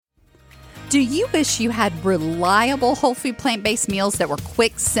Do you wish you had reliable whole food plant-based meals that were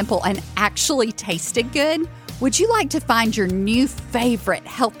quick, simple, and actually tasted good? Would you like to find your new favorite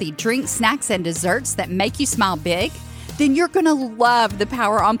healthy drinks, snacks, and desserts that make you smile big? Then you're going to love the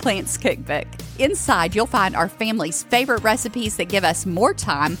Power on Plants cookbook. Inside, you'll find our family's favorite recipes that give us more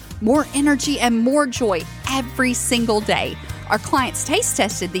time, more energy, and more joy every single day. Our clients taste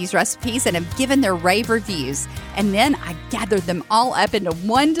tested these recipes and have given their rave reviews. And then I gathered them all up into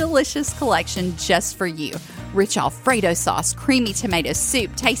one delicious collection just for you. Rich Alfredo sauce, creamy tomato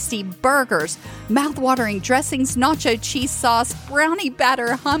soup, tasty burgers, mouth-watering dressings, nacho cheese sauce, brownie batter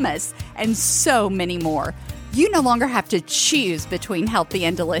hummus, and so many more. You no longer have to choose between healthy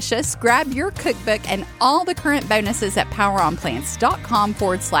and delicious. Grab your cookbook and all the current bonuses at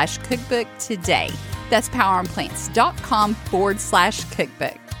poweronplants.com/cookbook today. That's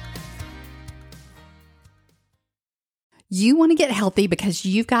poweronplants.com/cookbook. You want to get healthy because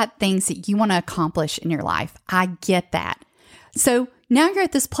you've got things that you want to accomplish in your life. I get that. So now you're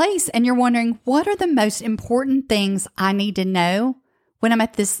at this place and you're wondering, what are the most important things I need to know when I'm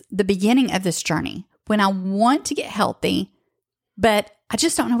at the beginning of this journey? When I want to get healthy, but I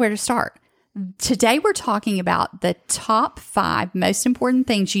just don't know where to start. Today, we're talking about the top 5 most important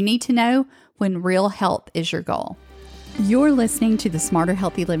things you need to know when real health is your goal. You're listening to the Smarter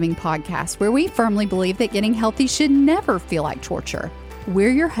Healthy Living podcast, where we firmly believe that getting healthy should never feel like torture.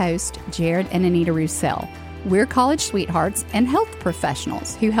 We're your hosts, Jared and Anita Roussel. We're college sweethearts and health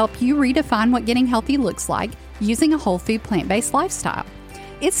professionals who help you redefine what getting healthy looks like using a whole food plant-based lifestyle.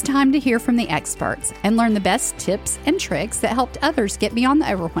 It's time to hear from the experts and learn the best tips and tricks that helped others get beyond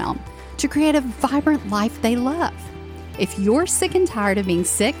the overwhelm to create a vibrant life they love. If you're sick and tired of being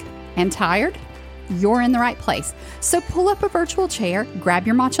sick and tired, you're in the right place. So pull up a virtual chair, grab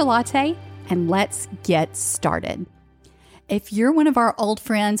your matcha latte, and let's get started. If you're one of our old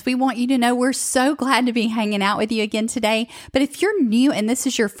friends, we want you to know we're so glad to be hanging out with you again today. But if you're new and this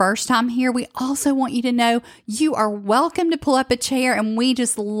is your first time here, we also want you to know you are welcome to pull up a chair, and we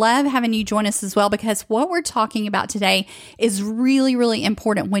just love having you join us as well, because what we're talking about today is really, really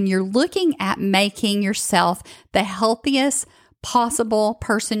important when you're looking at making yourself the healthiest possible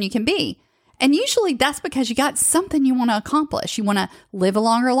person you can be. And usually that's because you got something you want to accomplish. You want to live a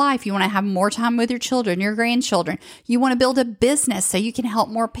longer life. You want to have more time with your children, your grandchildren. You want to build a business so you can help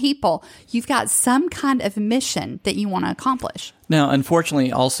more people. You've got some kind of mission that you want to accomplish. Now,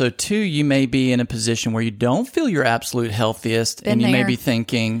 unfortunately, also, too, you may be in a position where you don't feel your absolute healthiest. And you may be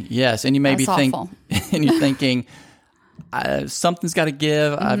thinking, yes, and you may be thinking, and you're thinking, something's got to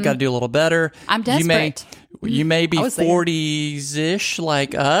give. Mm-hmm. I've got to do a little better. I'm desperate. You may be 40s-ish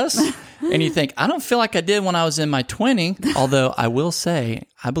like us. And you think, I don't feel like I did when I was in my 20s. Although I will say,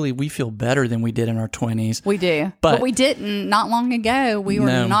 I believe we feel better than we did in our 20s. We do. But we didn't not long ago. We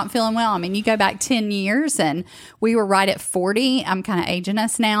were not feeling well. I mean, you go back 10 years and we were right at 40. I'm kind of aging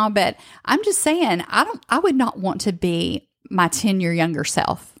us now. But I'm just saying, I would not want to be my 10-year younger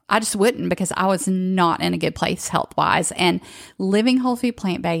self. I just wouldn't, because I was not in a good place health-wise. And living whole food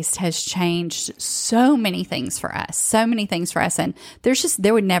plant-based has changed so many things for us. So many things for us. And there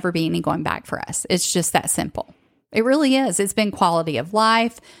would never be any going back for us. It's just that simple. It really is. It's been quality of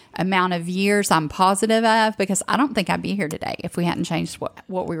life, amount of years I'm positive of, because I don't think I'd be here today if we hadn't changed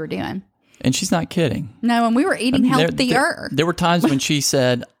what we were doing. And she's not kidding. No, and we were eating healthier. There were times when she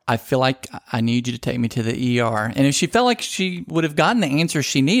said, I feel like I need you to take me to the ER. And if she felt like she would have gotten the answer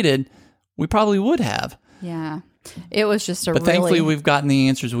she needed, we probably would have. Yeah. It was just But thankfully, we've gotten the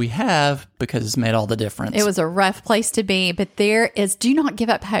answers we have, because it's made all the difference. It was a rough place to be, but do not give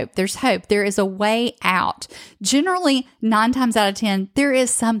up hope. There's hope. There is a way out. Generally, 9 times out of 10, there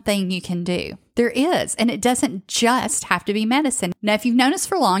is something you can do. There is, and it doesn't just have to be medicine. Now, if you've known us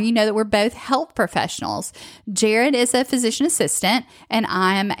for long, you know that we're both health professionals. Jared is a physician assistant, and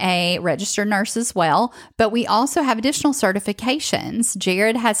I'm a registered nurse as well, but we also have additional certifications.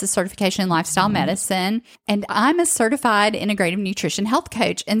 Jared has a certification in lifestyle medicine, and I'm a certified integrative nutrition health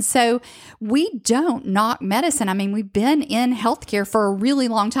coach. And so we don't knock medicine. I mean, we've been in healthcare for a really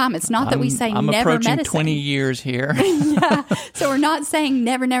long time. It's not that we say I'm never approaching medicine. 20 years here. Yeah. So we're not saying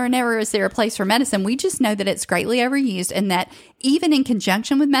never, never, never is there a place for medicine. We just know that it's greatly overused, and that even in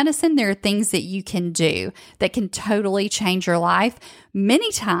conjunction with medicine, there are things that you can do that can totally change your life.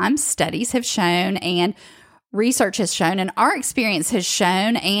 Many times studies have shown, and research has shown, and our experience has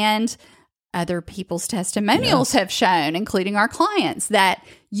shown, and other people's testimonials have shown, including our clients, that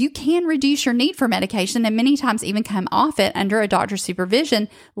you can reduce your need for medication, and many times even come off it under a doctor's supervision,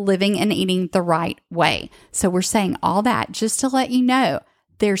 living and eating the right way. So we're saying all that just to let you know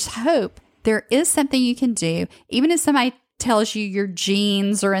there's hope. There is something you can do, even if somebody tells you your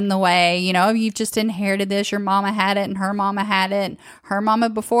genes are in the way. You've just inherited this. Your mama had it and her mama had it and her mama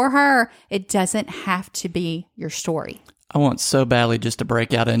before her. It doesn't have to be your story. I want so badly just to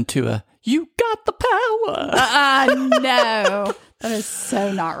break out into you got the power. No, that is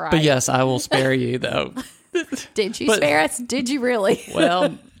so not right. But yes, I will spare you though. Did you spare us? Did you really?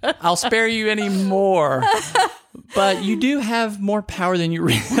 Well, I'll spare you any more. But you do have more power than you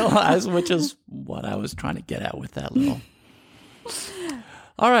realize, which is what I was trying to get at with that little.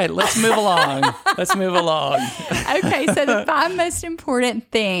 All right, let's move along. Okay, so the 5 most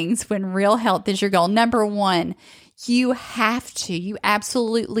important things when real health is your goal. Number 1, you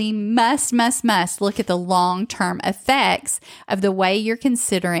absolutely must look at the long-term effects of the way you're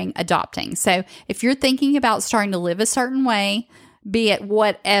considering adopting. So if you're thinking about starting to live a certain way, be it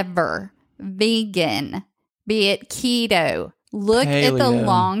whatever, vegan, be it keto, look at the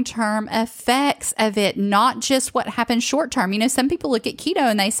long-term effects of it, not just what happens short-term. Some people look at keto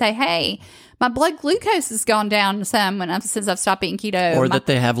and they say, hey, my blood glucose has gone down some since I've stopped eating keto. Or that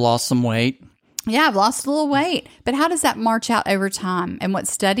they have lost some weight. Yeah, I've lost a little weight. But how does that march out over time? And what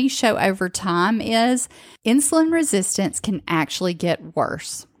studies show over time is insulin resistance can actually get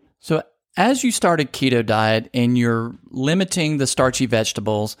worse. So as you start a keto diet and you're limiting the starchy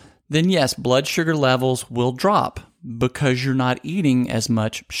vegetables, then yes, blood sugar levels will drop because you're not eating as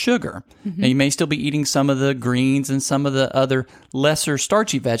much sugar. Now, you may still be eating some of the greens and some of the other lesser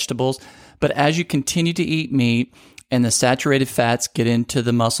starchy vegetables, but as you continue to eat meat and the saturated fats get into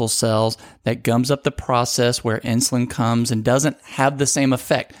the muscle cells, that gums up the process where insulin comes and doesn't have the same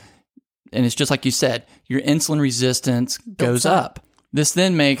effect. And it's just like you said, your insulin resistance goes up. This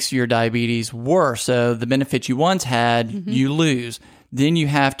then makes your diabetes worse. So the benefits you once had, you lose. Then you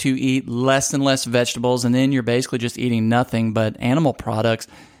have to eat less and less vegetables, and then you're basically just eating nothing but animal products.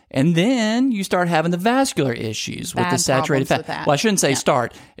 And then you start having the vascular issues with the saturated fat. Well, I shouldn't say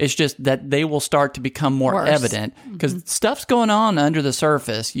start. It's just that they will start to become more evident because stuff's going on under the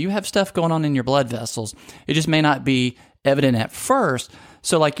surface. You have stuff going on in your blood vessels. It just may not be evident at first.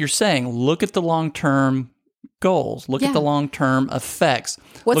 So like you're saying, look at the long-term goals. Look at the long-term effects.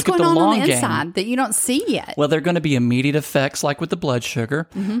 What's going on the inside that you don't see yet? Well, there are going to be immediate effects like with the blood sugar,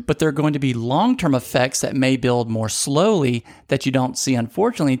 but there are going to be long-term effects that may build more slowly that you don't see,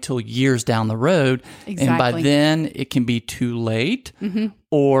 unfortunately, until years down the road. Exactly. And by then, it can be too late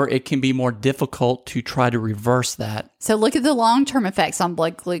or it can be more difficult to try to reverse that. So look at the long-term effects on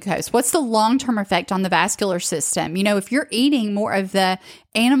blood glucose. What's the long-term effect on the vascular system? If you're eating more of the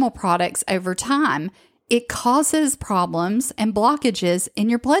animal products over time, it causes problems and blockages in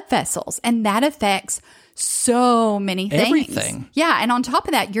your blood vessels, and that affects so many things. Everything. Yeah, and on top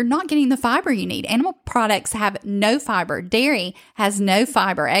of that, you're not getting the fiber you need. Animal products have no fiber. Dairy has no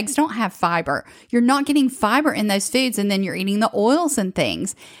fiber. Eggs don't have fiber. You're not getting fiber in those foods, and then you're eating the oils and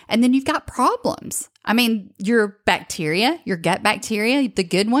things, and then you've got problems. Your bacteria, your gut bacteria, the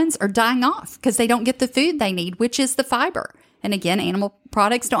good ones are dying off because they don't get the food they need, which is the fiber. And again, animal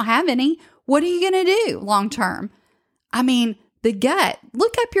products don't have any. What are you going to do long term? The gut.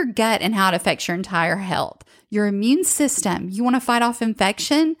 Look up your gut and how it affects your entire health. Your immune system. You want to fight off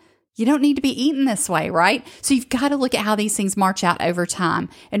infection? You don't need to be eating this way, right? So you've got to look at how these things march out over time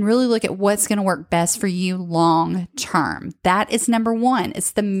and really look at what's going to work best for you long term. That is number 1.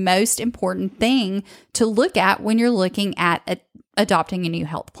 It's the most important thing to look at when you're looking at adopting a new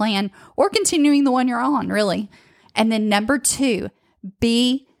health plan or continuing the one you're on, really. And then number 2,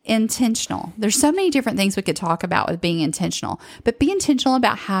 be intentional. There's so many different things we could talk about with being intentional, but be intentional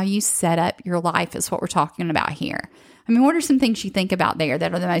about how you set up your life is what we're talking about here. What are some things you think about there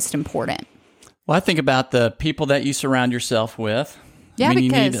that are the most important? Well, I think about the people that you surround yourself with. Yeah, because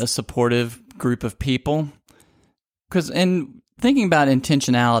you need a supportive group of people. Because in thinking about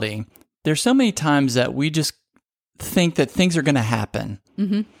intentionality, there's so many times that we just think that things are going to happen.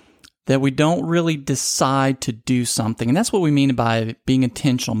 That we don't really decide to do something. And that's what we mean by being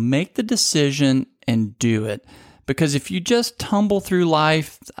intentional. Make the decision and do it. Because if you just tumble through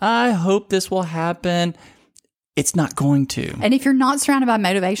life, I hope this will happen, it's not going to. And if you're not surrounded by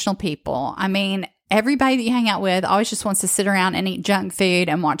motivational people, everybody that you hang out with always just wants to sit around and eat junk food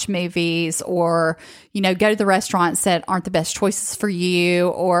and watch movies or, go to the restaurants that aren't the best choices for you,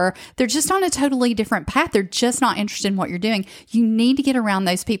 or they're just on a totally different path. They're just not interested in what you're doing. You need to get around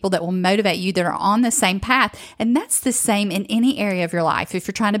those people that will motivate you, that are on the same path. And that's the same in any area of your life. If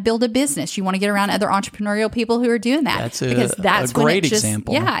you're trying to build a business, you want to get around other entrepreneurial people who are doing that. That's a great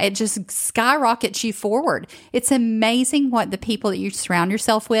example. Yeah, it just skyrockets you forward. It's amazing what the people that you surround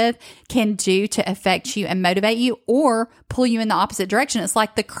yourself with can do to affect you and motivate you or pull you in the opposite direction. It's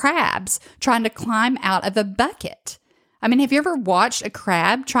like the crabs trying to climb out of a bucket. I mean, have you ever watched a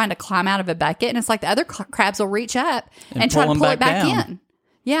crab trying to climb out of a bucket? And it's like the other crabs will reach up and try to pull it back in.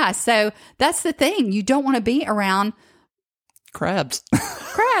 Yeah. So that's the thing. You don't want to be around crabs.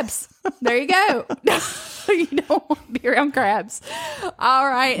 Crabs. There you go. You don't want to be around crabs. All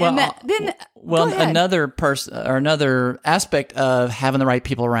right. Well, and another aspect of having the right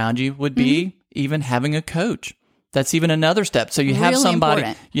people around you would be even having a coach. That's even another step. So you have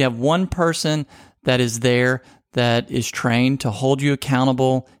somebody, you have one person that is there that is trained to hold you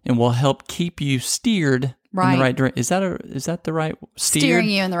accountable and will help keep you steered in the right direction. Is that the right steered? Steering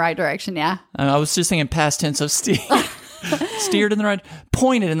you in the right direction, yeah. I was just thinking past tense of steered in the right,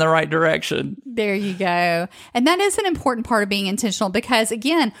 pointed in the right direction. There you go. And that is an important part of being intentional because,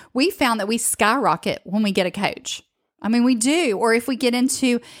 again, we found that we skyrocket when we get a coach. I mean, we do. Or if we get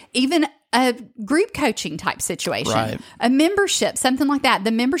into even a group coaching type situation, a membership, something like that.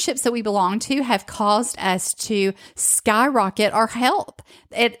 The memberships that we belong to have caused us to skyrocket our health.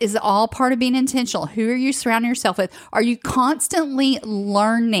 It is all part of being intentional. Who are you surrounding yourself with? Are you constantly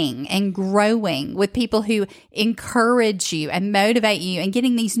learning and growing with people who encourage you and motivate you and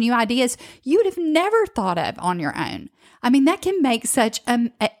getting these new ideas you would have never thought of on your own? I mean, that can make such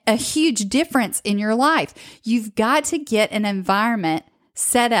a huge difference in your life. You've got to get an environment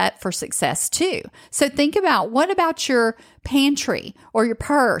set up for success too. So think about, what about your pantry or your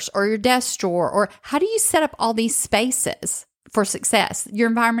purse or your desk drawer, or how do you set up all these spaces for success? Your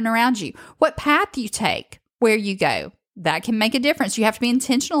environment around you, what path you take, where you go, that can make a difference. You have to be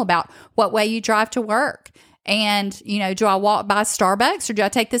intentional about what way you drive to work. And, do I walk by Starbucks or do I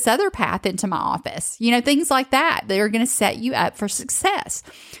take this other path into my office? Things like that. They're going to set you up for success.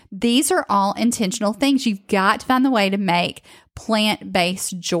 These are all intentional things. You've got to find the way to make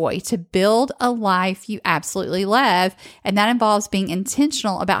plant-based joy, to build a life you absolutely love. And that involves being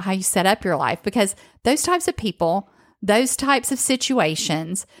intentional about how you set up your life, because those types of people, those types of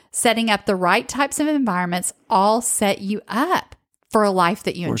situations, setting up the right types of environments all set you up for a life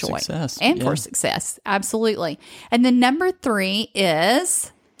that you enjoy and for success. Absolutely. And then number 3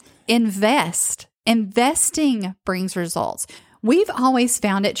 is invest. Investing brings results. We've always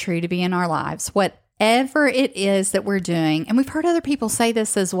found it true to be in our lives, whatever it is that we're doing. And we've heard other people say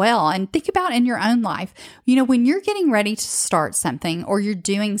this as well. And think about in your own life, when you're getting ready to start something or you're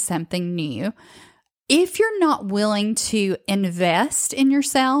doing something new, if you're not willing to invest in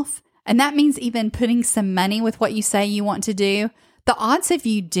yourself, and that means even putting some money with what you say you want to do, the odds of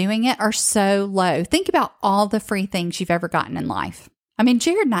you doing it are so low. Think about all the free things you've ever gotten in life. I mean,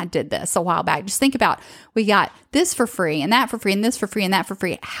 Jared and I did this a while back. Just think about, we got this for free and that for free and this for free and that for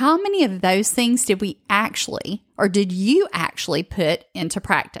free. How many of those things did you actually put into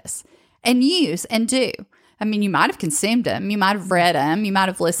practice and use and do? I mean, you might have consumed them, you might have read them, you might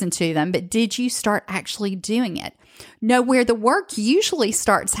have listened to them, but did you start actually doing it? No, where the work usually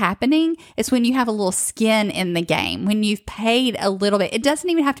starts happening is when you have a little skin in the game, when you've paid a little bit. It doesn't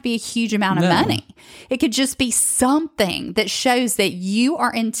even have to be a huge amount of money. It could just be something that shows that you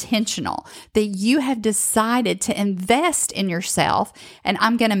are intentional, that you have decided to invest in yourself, and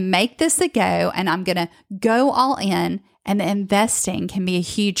I'm going to make this a go, and I'm going to go all in. And the investing can be a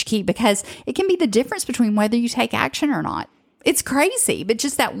huge key, because it can be the difference between whether you take action or not. It's crazy, but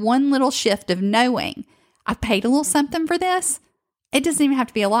just that one little shift of knowing, I paid a little something for this. It doesn't even have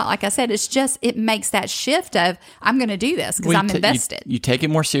to be a lot. Like I said, it makes that shift of, I'm going to do this because I'm invested. You take it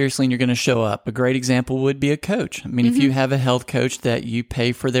more seriously and you're going to show up. A great example would be a coach. I mean, if you have a health coach that you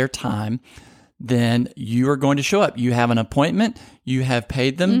pay for their time, then you are going to show up. You have an appointment, you have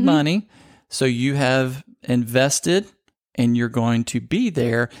paid them money, so you have invested and you're going to be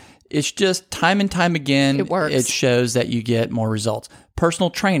there. It's just time and time again, it works. It shows that you get more results. Personal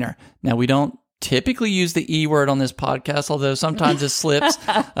trainer. Now, we don't typically use the E word on this podcast, although sometimes it slips,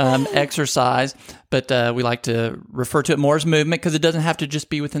 exercise, but we like to refer to it more as movement, because it doesn't have to just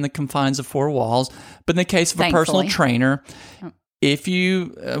be within the confines of 4 walls. But in the case of a personal trainer, if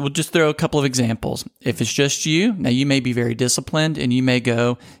you, we'll just throw a couple of examples. If it's just you, now you may be very disciplined and you may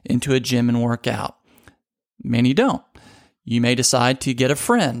go into a gym and work out. Many don't. You may decide to get a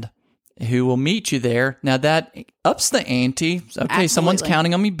friend who will meet you there. Now that ups the ante. Okay, absolutely. Someone's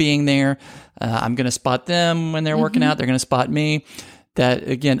counting on me being there. I'm going to spot them when they're working out. They're going to spot me. That,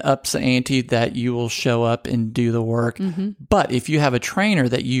 again, ups the ante that you will show up and do the work. But if you have a trainer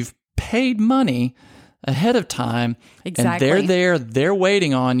that you've paid money ahead of time, and they're there, they're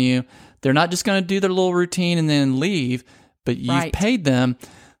waiting on you, they're not just going to do their little routine and then leave, but you've paid them,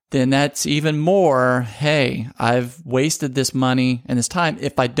 then that's even more, hey, I've wasted this money and this time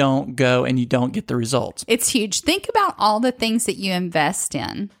if I don't go and you don't get the results. It's huge. Think about all the things that you invest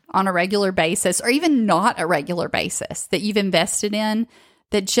in, on a regular basis, or even not a regular basis, that you've invested in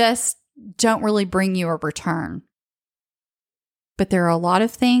that just don't really bring you a return. But there are a lot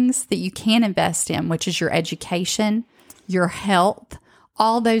of things that you can invest in, which is your education, your health,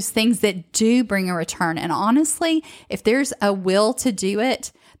 all those things that do bring a return. And honestly, if there's a will to do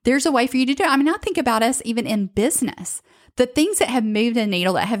it, there's a way for you to do it. I mean, I think about us even in business. The things that have moved a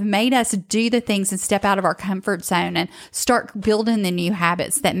needle, that have made us do the things and step out of our comfort zone and start building the new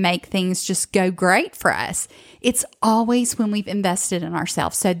habits that make things just go great for us. It's always when we've invested in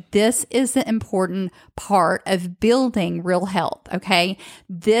ourselves. So this is the important part of building real health, okay?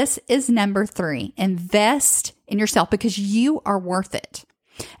 This is number 3. Invest in yourself because you are worth it.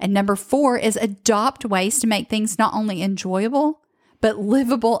 And number 4 is adopt ways to make things not only enjoyable, but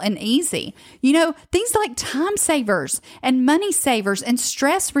livable and easy. You know, things like time savers and money savers and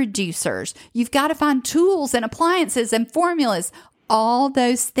stress reducers. You've got to find tools and appliances and formulas, all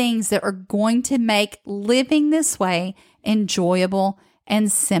those things that are going to make living this way enjoyable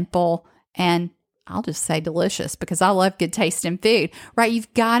and simple and I'll just say delicious because I love good tasting food, right?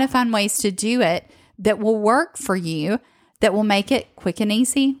 You've got to find ways to do it that will work for you, that will make it quick and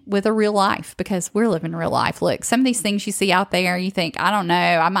easy with a real life because we're living real life. Look, some of these things you see out there, you think, I don't know,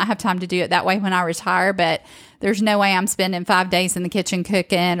 I might have time to do it that way when I retire, but there's no way I'm spending 5 days in the kitchen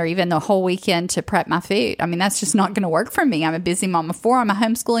cooking or even the whole weekend to prep my food. I mean, that's just not going to work for me. I'm a busy mom of 4. I'm a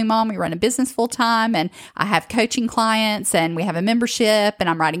homeschooling mom. We run a business full time and I have coaching clients and we have a membership and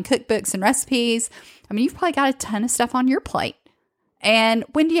I'm writing cookbooks and recipes. I mean, you've probably got a ton of stuff on your plate. And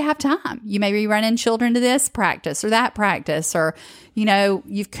when do you have time? You may be running children to this practice or that practice, or, you know,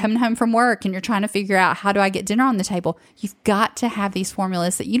 you've come home from work and you're trying to figure out, how do I get dinner on the table? You've got to have these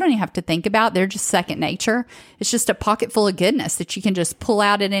formulas that you don't even have to think about. They're just second nature. It's just a pocket full of goodness that you can just pull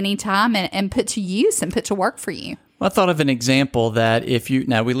out at any time and put to use and put to work for you. Well, I thought of an example that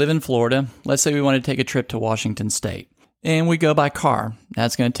now we live in Florida. Let's say we want to take a trip to Washington State. And we go by car.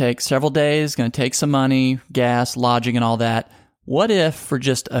 That's going to take several days, going to take some money, gas, lodging, and all that. What if for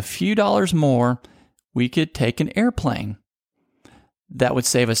just a few dollars more, we could take an airplane? That would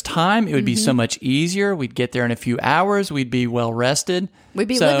save us time. It would be so much easier. We'd get there in a few hours. We'd be well rested. We'd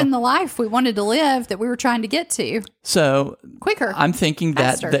be living the life we wanted to live that we were trying to get to. So quicker. I'm thinking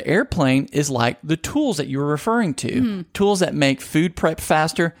faster. That the airplane is like the tools that you were referring to. Tools that make food prep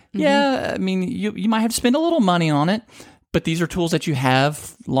faster. Yeah, I mean, you might have to spend a little money on it, but these are tools that you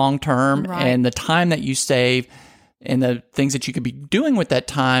have long term, right. And the time that you save and the things that you could be doing with that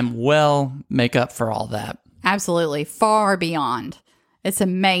time will make up for all that. Absolutely. Far beyond. It's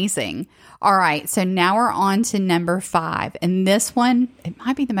amazing. All right. So now we're on to number 5. And this one, it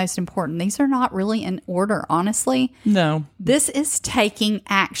might be the most important. These are not really in order, honestly. No. This is taking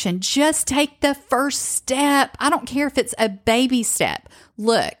action. Just take the first step. I don't care if it's a baby step.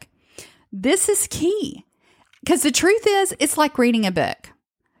 Look, this is key. Because the truth is, it's like reading a book.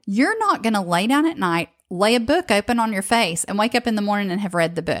 You're not going to lay down at night, lay a book open on your face, and wake up in the morning and have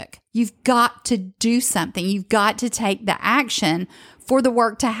read the book. You've got to do something. You've got to take the action for the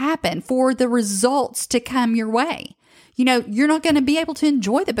work to happen, for the results to come your way. You know, you're not going to be able to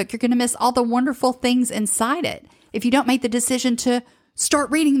enjoy the book. You're going to miss all the wonderful things inside it if you don't make the decision to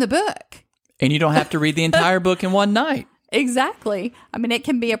start reading the book. And you don't have to read the entire book in one night. Exactly. I mean, it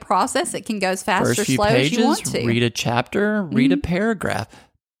can be a process. It can go as fast or slow pages, as you want to. Read a chapter, read a paragraph,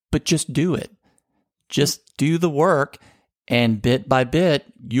 but just do it. Just do the work, and bit by bit,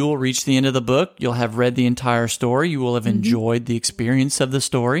 you'll reach the end of the book. You'll have read the entire story. You will have enjoyed the experience of the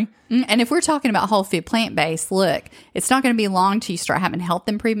story. And if we're talking about whole food, plant-based, look, it's not going to be long till you start having health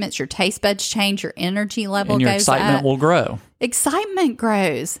improvements. Your taste buds change. Your energy level goes up. And your excitement will grow. Excitement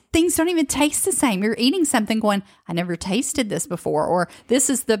grows. Things don't even taste the same. You're eating something going, I never tasted this before, or this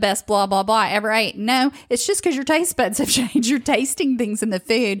is the best blah, blah, blah I ever ate. No, it's just because your taste buds have changed. You're tasting things in the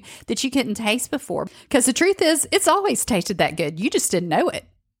food that you couldn't taste before. Because the truth is, it's always tasted that good. You just didn't know it.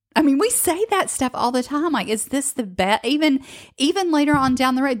 I mean, we say that stuff all the time. Like, is this the best? Even later on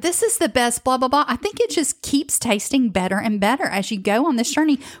down the road, this is the best, blah, blah, blah. I think it just keeps tasting better and better as you go on this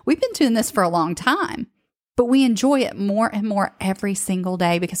journey. We've been doing this for a long time, but we enjoy it more and more every single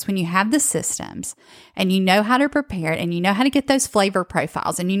day because when you have the systems and you know how to prepare it and you know how to get those flavor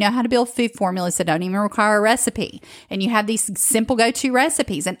profiles and you know how to build food formulas that don't even require a recipe and you have these simple go-to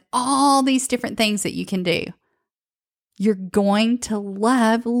recipes and all these different things that you can do, you're going to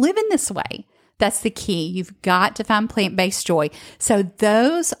love living this way. That's the key. You've got to find plant-based joy. So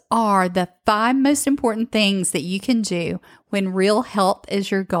those are the 5 most important things that you can do when real health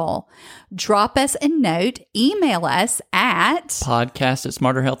is your goal. Drop us a note. Email us at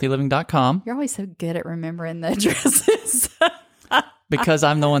podcast@smarterhealthyliving.com. You're always so good at remembering the addresses. Because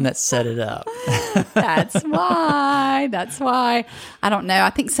I'm the one that set it up. That's why. I don't know. I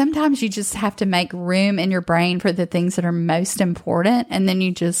think sometimes you just have to make room in your brain for the things that are most important, and then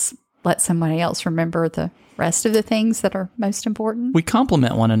you just let somebody else remember the rest of the things that are most important. We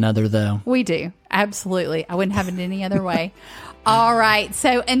complement one another, though. We do. Absolutely. I wouldn't have it any other way. All right.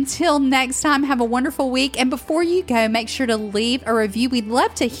 So until next time, have a wonderful week. And before you go, make sure to leave a review. We'd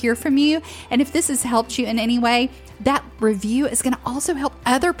love to hear from you. And if this has helped you in any way, that review is going to also help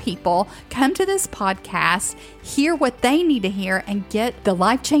other people come to this podcast, hear what they need to hear, and get the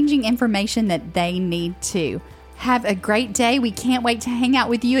life-changing information that they need to. Have a great day. We can't wait to hang out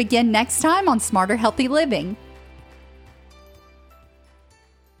with you again next time on Smarter Healthy Living.